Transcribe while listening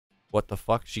What the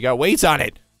fuck? She got weights on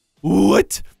it.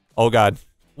 What? Oh, God.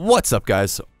 What's up,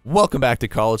 guys? Welcome back to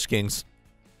College Kings.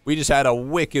 We just had a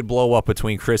wicked blow up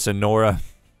between Chris and Nora.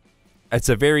 It's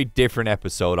a very different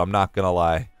episode, I'm not gonna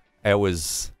lie. It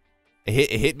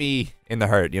hit me in the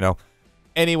heart, you know.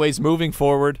 Anyways, moving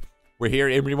forward, we're here.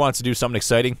 Imre wants to do something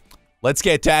exciting. Let's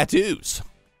get tattoos.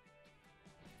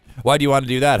 Why do you want to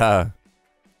do that, huh?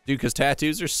 Dude, because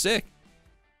tattoos are sick.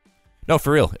 No,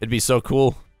 for real. It'd be so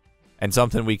cool. And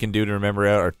something we can do to remember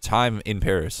our time in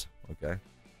Paris. Okay.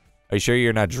 Are you sure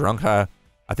you're not drunk, huh?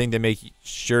 I think they make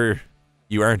sure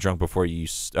you aren't drunk before they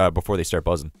start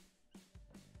buzzing.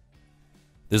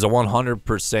 There's a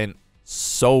 100%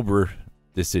 sober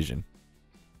decision.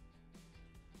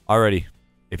 Alrighty.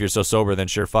 If you're so sober, then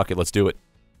sure, fuck it. Let's do it.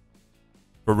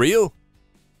 For real?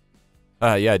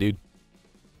 Yeah, dude.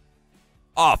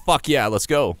 Oh, fuck yeah. Let's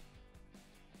go.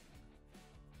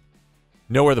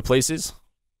 Know where the place is?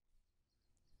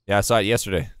 Yeah, I saw it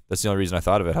yesterday. That's the only reason I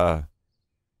thought of it, huh?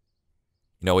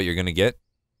 You know what you're gonna get?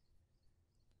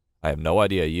 I have no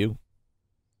idea. You?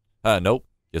 Nope.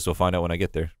 Guess we'll find out when I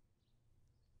get there.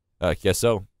 Guess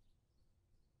so.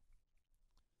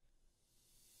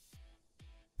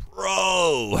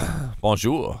 Bro!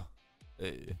 Bonjour.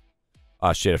 Hey.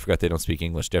 Ah, shit, I forgot they don't speak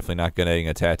English. Definitely not getting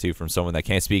a tattoo from someone that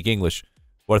can't speak English.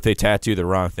 What if they tattoo the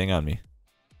wrong thing on me?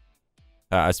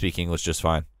 I speak English just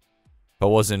fine. If it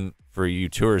wasn't for you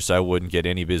tourists, I wouldn't get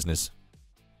any business.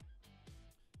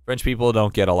 French people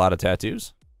don't get a lot of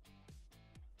tattoos.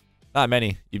 Not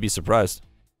many. You'd be surprised.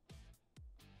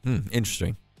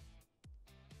 Interesting.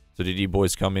 So did you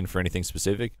boys come in for anything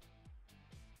specific?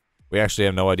 We actually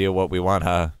have no idea what we want,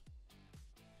 huh?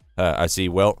 I see.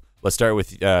 Well, let's start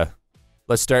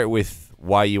with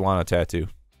why you want a tattoo.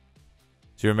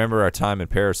 To remember our time in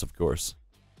Paris, of course.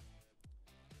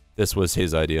 This was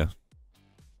his idea.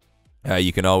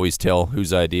 You can always tell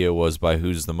whose idea was by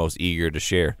who's the most eager to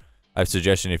share. I have a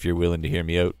suggestion if you're willing to hear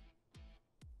me out.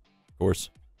 Of course.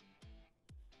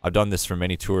 I've done this for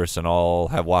many tourists and all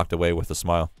have walked away with a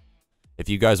smile. If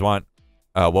you guys want,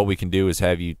 what we can do is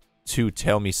have you two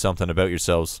tell me something about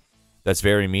yourselves that's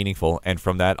very meaningful, and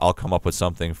from that, I'll come up with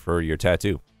something for your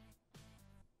tattoo.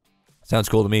 Sounds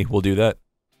cool to me. We'll do that.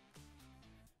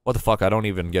 What the fuck? I don't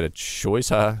even get a choice,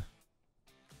 huh?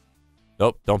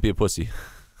 Nope, don't be a pussy.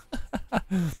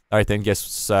 Alright then,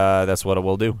 guess that's what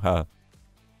we'll do.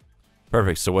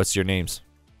 Perfect, so what's your names?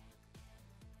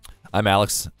 I'm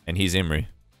Alex, and he's Imre.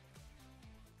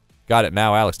 Got it.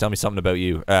 Now, Alex, tell me something about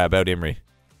you, about Imre.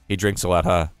 He drinks a lot,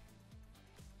 huh?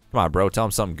 Come on, bro, tell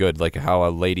him something good, like how a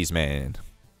ladies' man.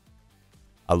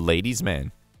 A ladies'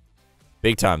 man?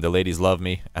 Big time, the ladies love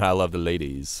me, and I love the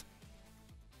ladies.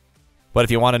 But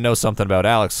if you want to know something about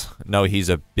Alex, know he's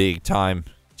a big-time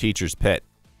teacher's pet.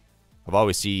 I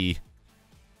always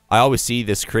see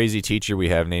this crazy teacher we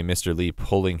have named Mr. Lee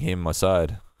pulling him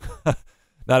aside.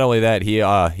 Not only that,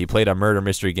 he played a murder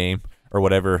mystery game or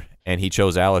whatever, and he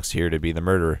chose Alex here to be the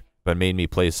murderer, but made me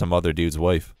play some other dude's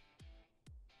wife.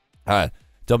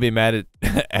 Don't be mad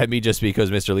at me just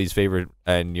because Mr. Lee's favorite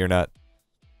and you're not.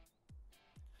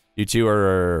 You two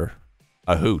are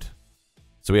a hoot.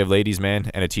 So we have ladies' man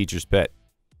and a teacher's pet.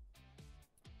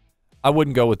 I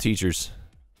wouldn't go with teachers.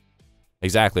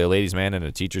 Exactly, a ladies' man and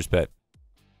a teacher's pet.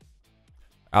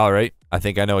 Alright, I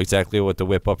think I know exactly what to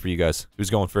whip up for you guys. Who's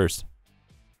going first?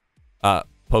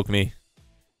 Poke me.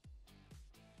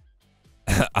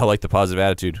 I like the positive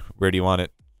attitude. Where do you want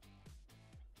it?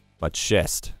 My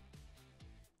chest.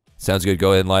 Sounds good,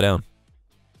 go ahead and lie down.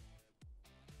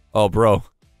 Oh, bro.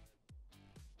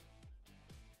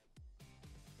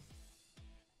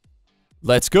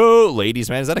 Let's go, ladies,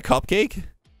 man. Is that a cupcake?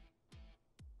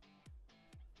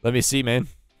 Let me see, man.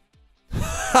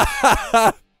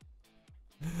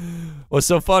 What's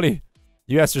so funny?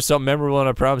 You asked for something memorable, and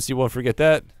I promise you won't forget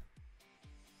that.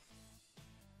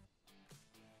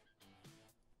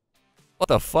 What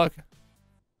the fuck?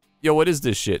 Yo, what is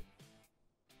this shit?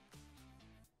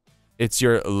 It's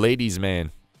your ladies'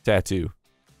 man tattoo.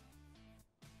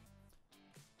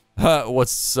 What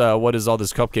is all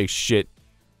this cupcake shit?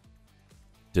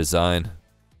 Design.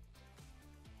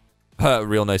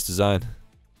 Real nice design.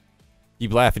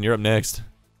 Keep laughing, you're up next.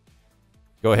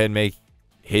 Go ahead and make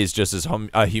his just as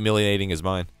humiliating as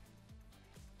mine.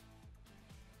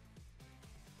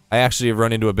 I actually have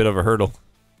run into a bit of a hurdle.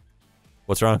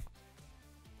 What's wrong?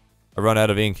 I run out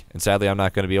of ink, and sadly I'm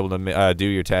not going to be able to do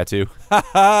your tattoo.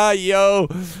 Haha, yo!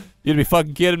 You'd be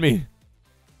fucking kidding me.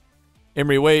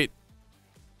 Imre, wait.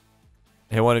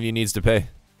 Hey, one of you needs to pay.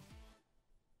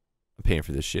 I'm paying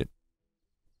for this shit.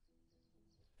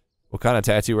 What kind of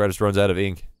tattoo artist runs out of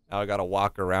ink? Now I gotta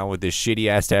walk around with this shitty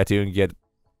ass tattoo and get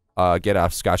get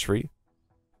off scotch-free.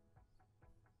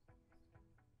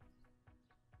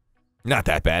 Not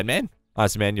that bad, man.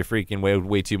 Honestly, man, you're freaking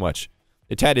way too much.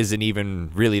 The tat isn't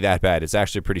even really that bad. It's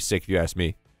actually pretty sick if you ask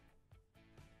me.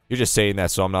 You're just saying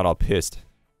that so I'm not all pissed.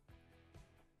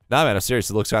 Nah, man, I'm serious.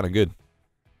 It looks kind of good.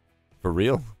 For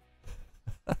real?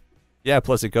 Yeah,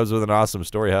 plus it comes with an awesome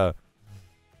story, huh?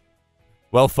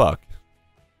 Well, fuck.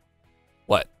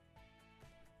 What?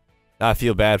 I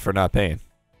feel bad for not paying.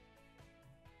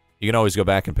 You can always go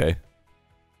back and pay.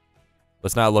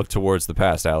 Let's not look towards the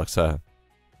past, Alex, huh?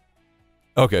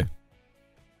 Okay.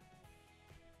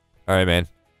 Alright, man.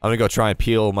 I'm gonna go try and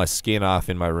peel my skin off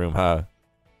in my room, huh?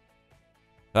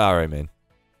 Alright, man.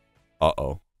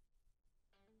 Uh-oh.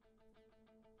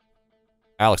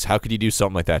 Alex, how could you do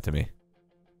something like that to me?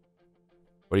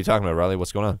 What are you talking about, Riley?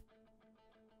 What's going on?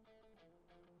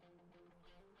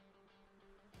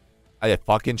 I had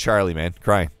fucking Charli, man.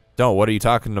 Crying. Don't. What are you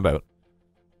talking about?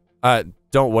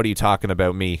 Don't. What are you talking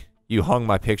about me? You hung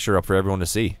my picture up for everyone to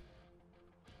see.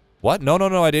 What? No,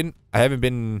 I didn't. I haven't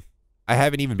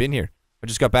even been here. I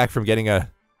just got back from getting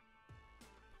a...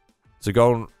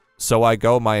 So I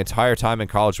go my entire time in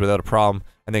college without a problem,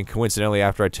 and then coincidentally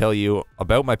after I tell you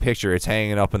about my picture, it's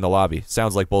hanging up in the lobby.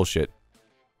 Sounds like bullshit.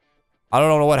 I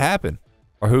don't know what happened,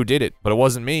 or who did it, but it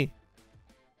wasn't me.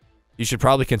 You should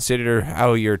probably consider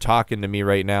how you're talking to me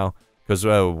right now, because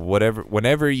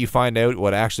whenever you find out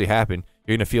what actually happened,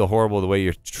 you're going to feel horrible the way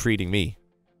you're treating me.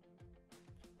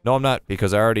 No, I'm not,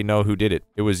 because I already know who did it.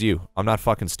 It was you. I'm not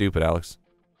fucking stupid, Alex.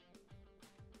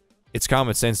 It's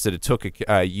common sense that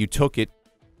you took it,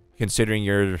 considering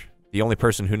you're the only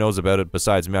person who knows about it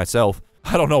besides myself.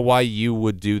 I don't know why you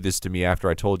would do this to me after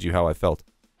I told you how I felt.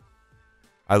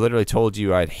 I literally told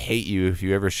you I'd hate you if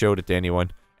you ever showed it to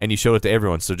anyone, and you showed it to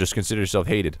everyone, so just consider yourself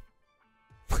hated.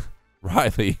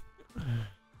 Riley.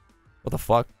 What the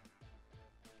fuck?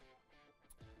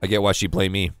 I get why she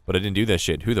blamed me, but I didn't do that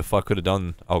shit. Who the fuck could have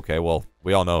done... Okay, well,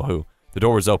 we all know who. The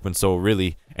door was open, so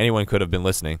really, anyone could have been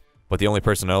listening. But the only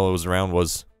person that was around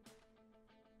was...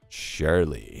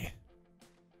 Charli.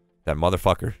 That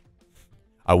motherfucker.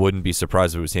 I wouldn't be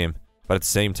surprised if it was him. But at the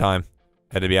same time,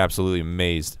 I had to be absolutely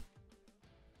amazed.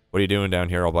 What are you doing down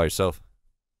here all by yourself?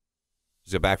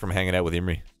 Just got back from hanging out with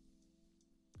Imre.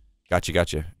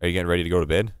 Gotcha. Are you getting ready to go to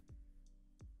bed?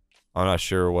 I'm not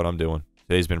sure what I'm doing.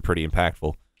 Today's been pretty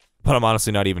impactful. But I'm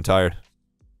honestly not even tired.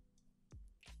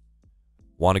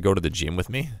 Want to go to the gym with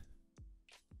me?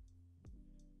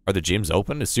 Are the gyms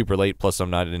open? It's super late, plus I'm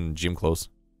not in gym clothes.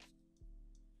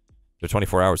 They're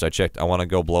 24 hours, I checked. I want to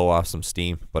go blow off some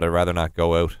steam, but I'd rather not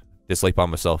go out this late by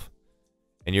myself.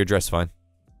 And you're dressed fine.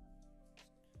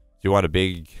 Do you want a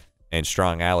big and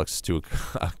strong Alex to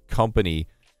accompany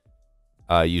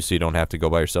you so you don't have to go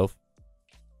by yourself?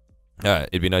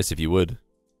 It'd be nice if you would.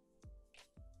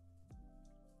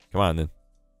 Come on, then.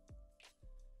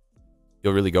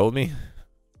 You'll really go with me?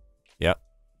 Yeah.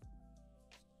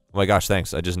 Oh my gosh,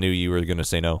 thanks. I just knew you were going to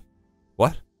say no.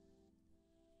 What?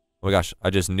 Oh my gosh, I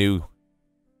just knew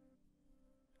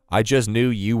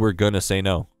you were going to say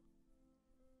no.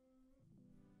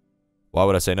 Why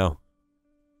would I say no?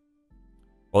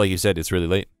 Well, like you said, it's really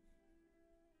late.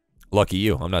 Lucky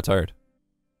you. I'm not tired.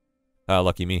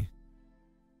 Lucky me.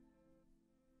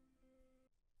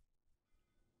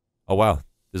 Oh, wow.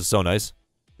 This is so nice.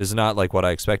 This is not like what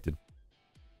I expected.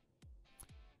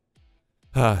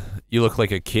 You look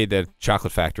like a kid at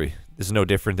Chocolate Factory. This is no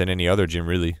different than any other gym,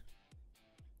 really.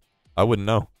 I wouldn't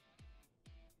know.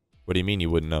 What do you mean you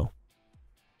wouldn't know?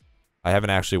 I haven't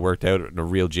actually worked out in a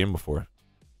real gym before.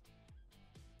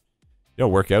 You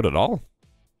don't work out at all?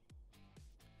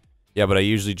 Yeah, but I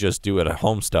usually just do it at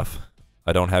home stuff.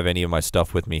 I don't have any of my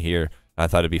stuff with me here. I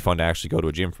thought it'd be fun to actually go to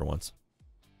a gym for once.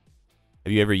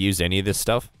 Have you ever used any of this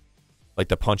stuff? Like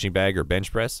the punching bag or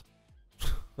bench press?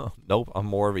 Nope, I'm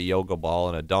more of a yoga ball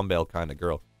and a dumbbell kind of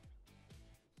girl.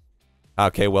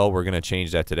 Okay, well, we're going to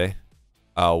change that today.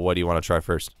 What do you want to try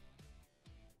first?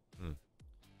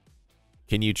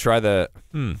 Can you try the...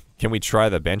 Can we try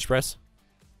the bench press?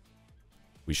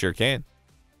 We sure can.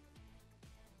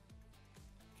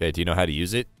 Okay, do you know how to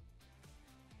use it?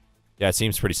 Yeah, it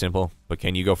seems pretty simple, but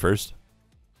can you go first?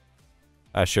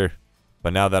 Sure.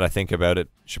 But now that I think about it,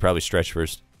 I should probably stretch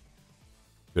first.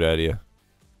 Good idea.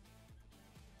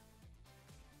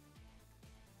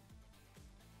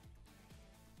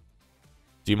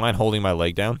 Do you mind holding my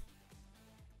leg down?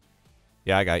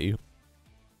 Yeah, I got you.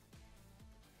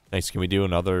 Thanks. Can we do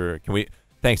another...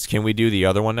 Thanks. Can we do the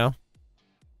other one now?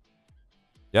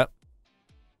 Yep.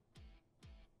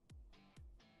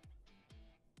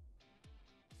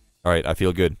 Alright, I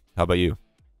feel good. How about you?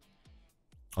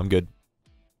 I'm good.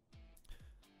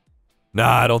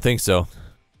 Nah, I don't think so.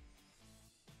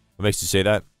 What makes you say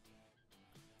that?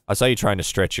 I saw you trying to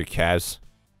stretch your calves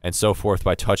and so forth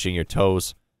by touching your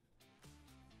toes.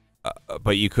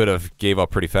 But you could have gave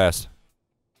up pretty fast.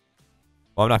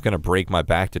 Well, I'm not going to break my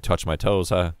back to touch my toes,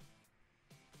 huh?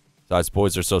 Besides,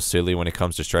 boys are so silly when it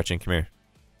comes to stretching. Come here.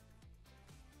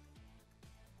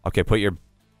 Okay, put your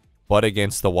butt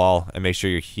against the wall and make sure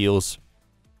your heels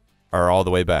are all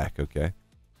the way back, okay?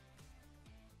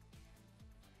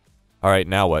 Alright,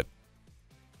 now what?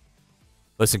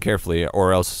 Listen carefully,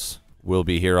 or else we'll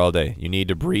be here all day. You need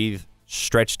to breathe,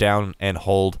 stretch down, and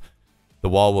hold. The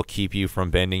wall will keep you from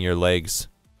bending your legs,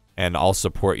 and I'll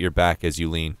support your back as you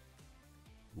lean.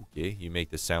 Okay, you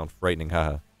make this sound frightening,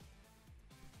 haha.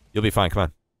 You'll be fine, come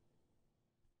on.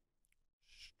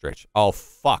 Stretch. Oh,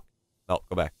 fuck. No,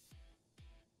 go back.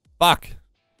 Fuck!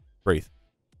 Breathe.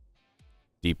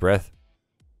 Deep breath.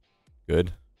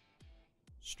 Good.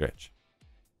 Stretch.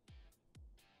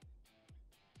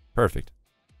 Perfect.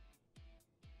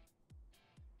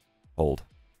 Hold.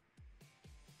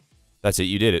 That's it,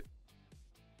 you did it.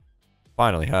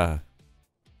 Finally, huh?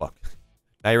 Fuck.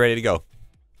 Now you're ready to go.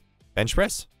 Bench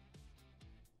press?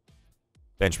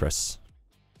 Bench press.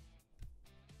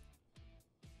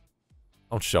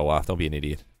 Don't show off, don't be an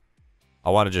idiot. I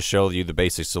want to just show you the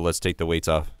basics, so let's take the weights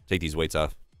off. Take these weights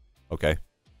off. Okay.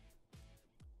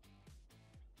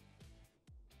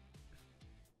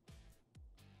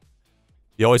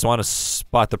 You always want to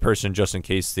spot the person just in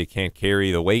case they can't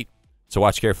carry the weight. So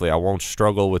watch carefully. I won't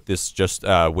struggle with this just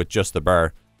the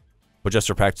bar. But just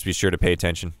for practice, be sure to pay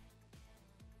attention.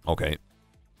 Okay.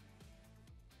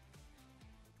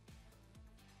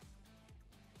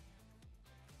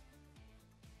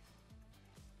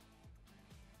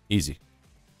 Easy.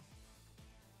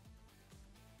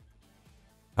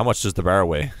 How much does the bar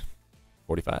weigh?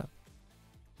 45?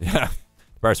 Yeah.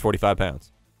 The bar's 45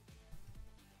 pounds.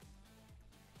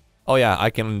 Oh yeah, I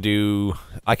can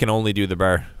only do the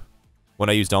bar. When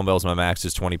I use dumbbells, my max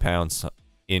is 20 pounds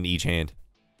in each hand.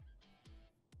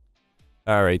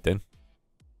 Alright then.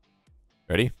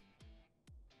 Ready?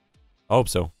 I hope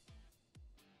so.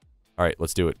 Alright,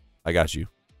 let's do it. I got you.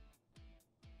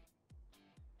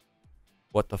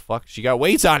 What the fuck? She got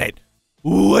weights on it!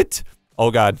 What?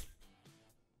 Oh god.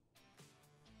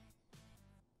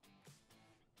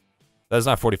 That's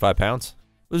not 45 pounds.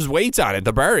 There's weights on it.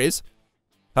 The bar is.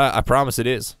 I promise it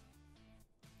is.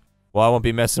 Well, I won't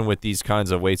be messing with these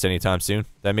kinds of weights anytime soon.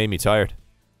 That made me tired.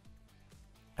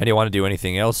 And do you want to do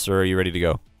anything else, or are you ready to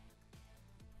go?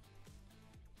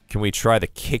 Can we try the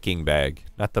kicking bag?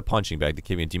 Not the punching bag. The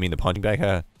kicking. Do you mean the punching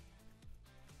bag?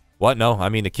 What? No, I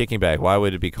mean the kicking bag. Why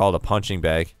would it be called a punching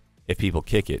bag if people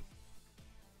kick it?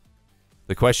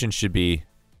 The question should be,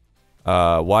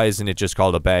 why isn't it just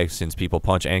called a bag since people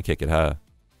punch and kick it, huh?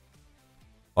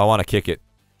 Well, I want to kick it.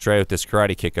 Try out this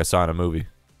karate kick I saw in a movie.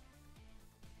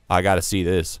 I gotta see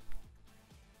this.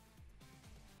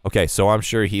 Okay, so I'm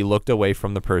sure he looked away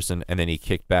from the person and then he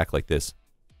kicked back like this.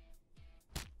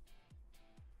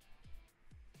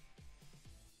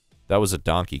 That was a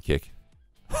donkey kick.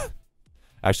 I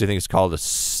actually think it's called a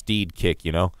steed kick,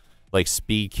 you know? Like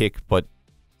speed kick, but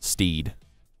steed.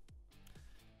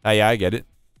 Ah, yeah, I get it.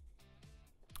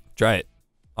 Try it.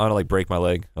 I want to, like, break my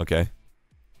leg. Okay.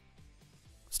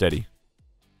 Steady.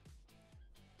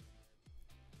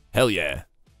 Hell yeah.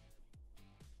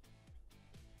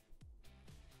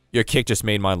 Your kick just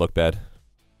made mine look bad.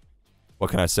 What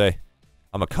can I say?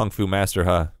 I'm a kung fu master,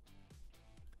 huh?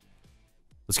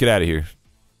 Let's get out of here.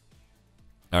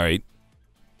 Alright.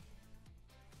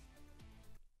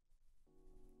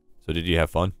 So did you have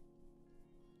fun?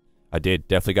 I did.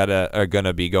 Definitely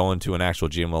gonna be going to an actual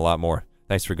gym a lot more.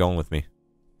 Thanks for going with me.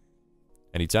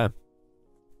 Anytime.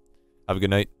 Have a good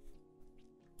night.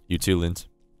 You too, Lindsey.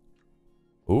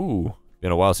 Ooh.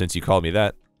 Been a while since you called me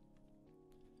that.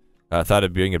 I thought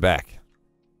I'd bring it back.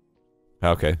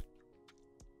 Okay.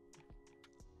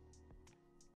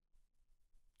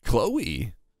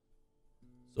 Chloe.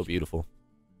 So beautiful.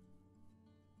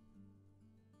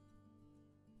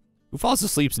 Who falls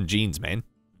asleep in jeans, man?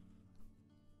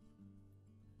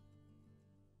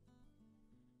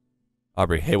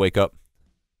 Aubrey, hey, wake up.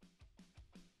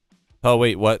 Oh,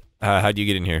 wait, what? How'd you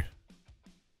get in here?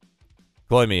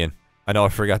 Chloe me in. I know I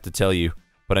forgot to tell you,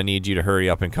 but I need you to hurry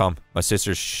up and come. My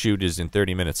sister's shoot is in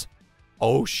 30 minutes.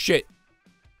 Oh, shit.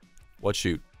 What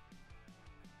shoot?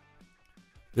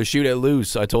 The shoot at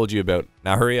Lou's I told you about.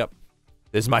 Now hurry up.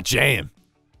 This is my jam.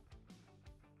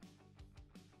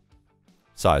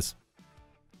 Size.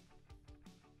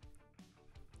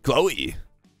 Chloe.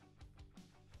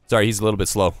 Sorry, he's a little bit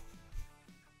slow.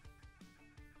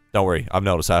 Don't worry, I've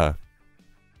noticed. What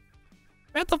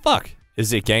the fuck?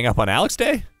 Is it gang up on Alex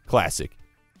Day? Classic.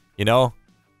 You know,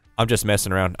 I'm just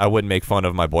messing around. I wouldn't make fun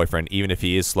of my boyfriend, even if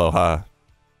he is slow.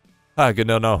 Good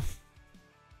no no.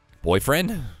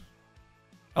 Boyfriend?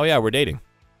 Oh yeah, we're dating.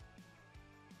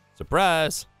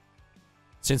 Surprise.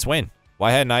 Since when?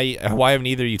 Why haven't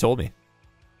either of you told me?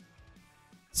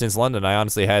 Since London, I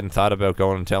honestly hadn't thought about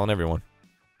going and telling everyone.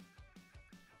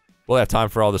 We'll have time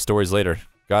for all the stories later.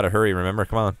 Gotta hurry, remember?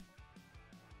 Come on.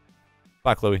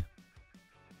 Bye, Chloe.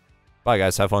 Bye,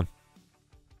 guys. Have fun.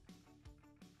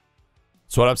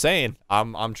 That's what I'm saying.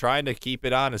 I'm trying to keep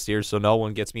it honest here so no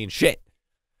one gets me in shit.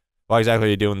 Why exactly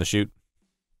are you doing the shoot?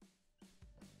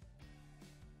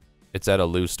 It's at a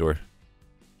loose store.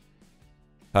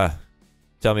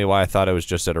 Tell me why I thought it was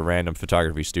just at a random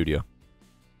photography studio.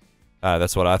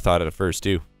 That's what I thought at first,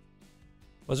 too.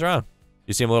 What's wrong?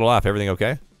 You seem a little off. Everything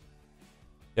okay?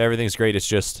 Yeah, everything's great. It's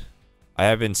just, I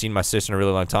haven't seen my sister in a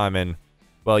really long time, and,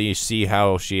 well, you see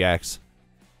how she acts.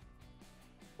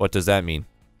 What does that mean?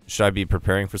 Should I be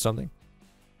preparing for something?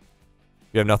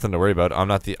 You have nothing to worry about.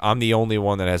 I'm the only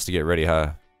one that has to get ready,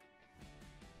 huh?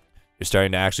 You're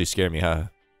starting to actually scare me, huh?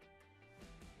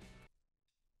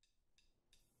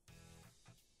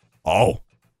 Oh.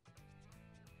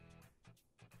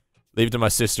 Leave it to my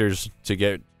sisters to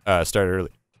get started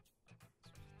early.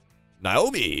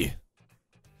 Naomi.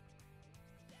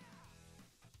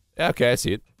 Yeah, okay, I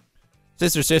see it.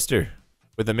 Sister.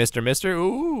 With a Mr.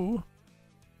 Ooh.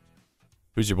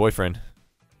 Who's your boyfriend?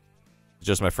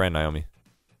 Just my friend, Naomi.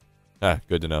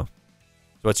 Good to know. So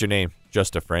what's your name?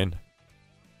 Just a friend.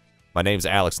 My name's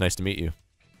Alex. Nice to meet you.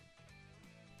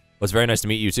 Well, it's very nice to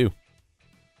meet you, too.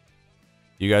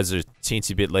 You guys are a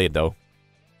teensy bit late, though.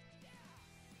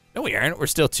 No, we aren't. We're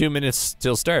still 2 minutes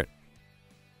till start.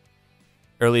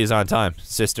 Early is on time.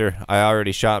 Sister, I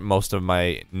already shot most of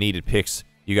my needed pics.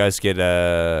 You guys get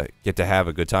to have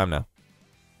a good time now.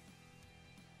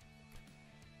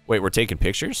 Wait, we're taking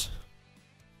pictures?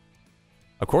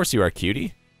 Of course you are,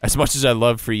 cutie. As much as I'd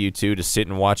love for you two to sit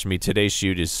and watch me, today's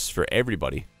shoot is for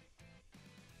everybody.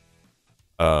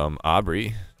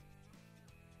 Aubrey.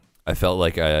 I felt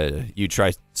like you'd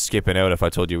try skipping out if I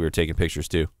told you we were taking pictures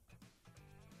too.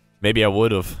 Maybe I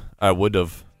would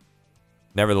have.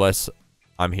 Nevertheless,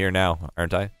 I'm here now,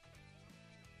 aren't I?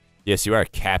 Yes, you are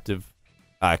captive.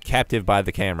 Captive by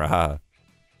the camera, haha.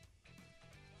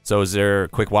 So is there a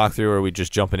quick walkthrough or are we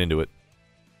just jumping into it?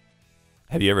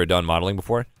 Have you ever done modeling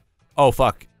before? Oh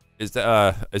fuck. Is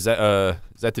that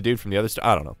the dude from the other stuff?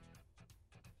 I don't know.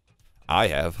 I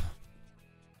have.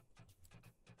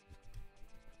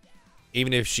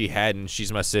 Even if she hadn't,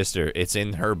 she's my sister. It's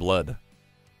in her blood.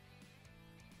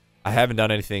 I haven't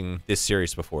done anything this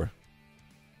serious before.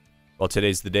 Well,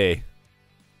 today's the day.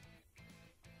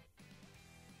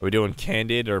 Are we doing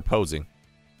candid or posing?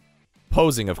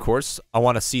 Posing, of course. I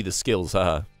want to see the skills,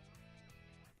 haha.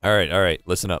 Alright,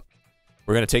 listen up.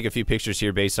 We're going to take a few pictures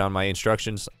here based on my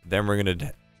instructions. Then we're going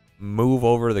to move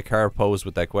over the car pose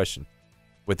with that question.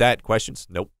 With that, questions?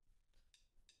 Nope.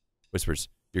 Whispers.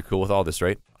 You're cool with all this,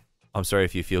 right? I'm sorry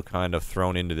if you feel kind of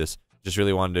thrown into this. Just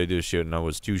really wanted to do a shoot and I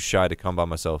was too shy to come by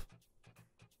myself.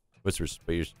 Whispers.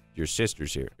 But your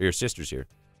sister's here. Your sister's here.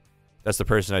 That's the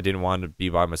person I didn't want to be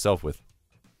by myself with.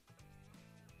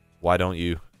 Why don't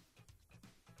you?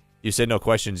 You said no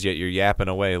questions yet. You're yapping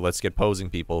away. Let's get posing,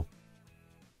 people.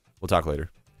 We'll talk later.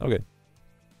 Okay.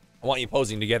 I want you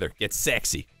posing together. Get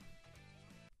sexy.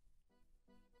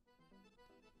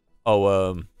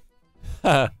 Oh,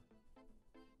 I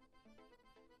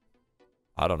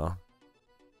don't know.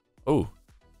 Ooh.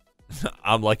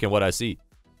 I'm liking what I see.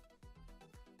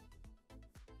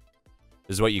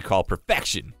 This is what you call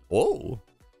perfection. Oh.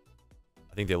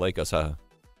 I think they like us, huh?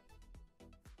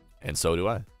 And so do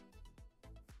I.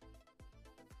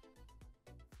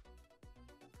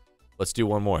 Let's do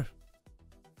one more.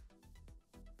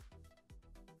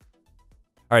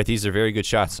 Alright, these are very good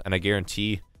shots, and I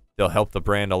guarantee they'll help the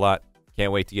brand a lot.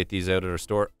 Can't wait to get these out at our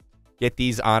store. Get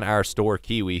these on our store,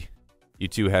 Kiwi. You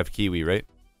two have Kiwi, right?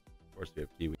 Of course we have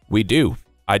Kiwi. We do.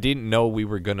 I didn't know we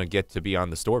were going to get to be on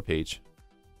the store page.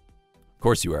 Of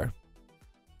course you are.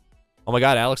 Oh my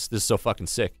god, Alex, this is so fucking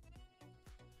sick.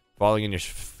 Following in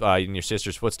your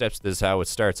sister's footsteps, this is how it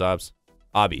starts, Obs.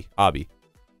 Obby.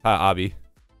 Hi, Obby.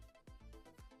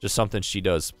 Just something she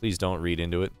does. Please don't read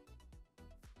into it.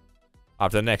 On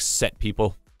to the next set,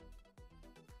 people.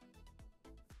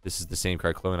 This is the same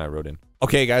card Chloe and I wrote in.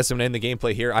 Okay, guys, I'm going to end the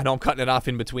gameplay here. I know I'm cutting it off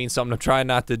in between something. I'm trying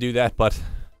not to do that, but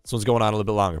this one's going on a little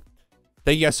bit longer.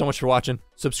 Thank you guys so much for watching.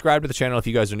 Subscribe to the channel if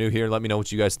you guys are new here. Let me know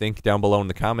what you guys think down below in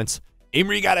the comments.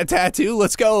 Imre got a tattoo.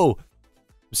 Let's go.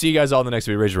 See you guys all in the next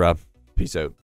video. Ragin Rob. Peace out.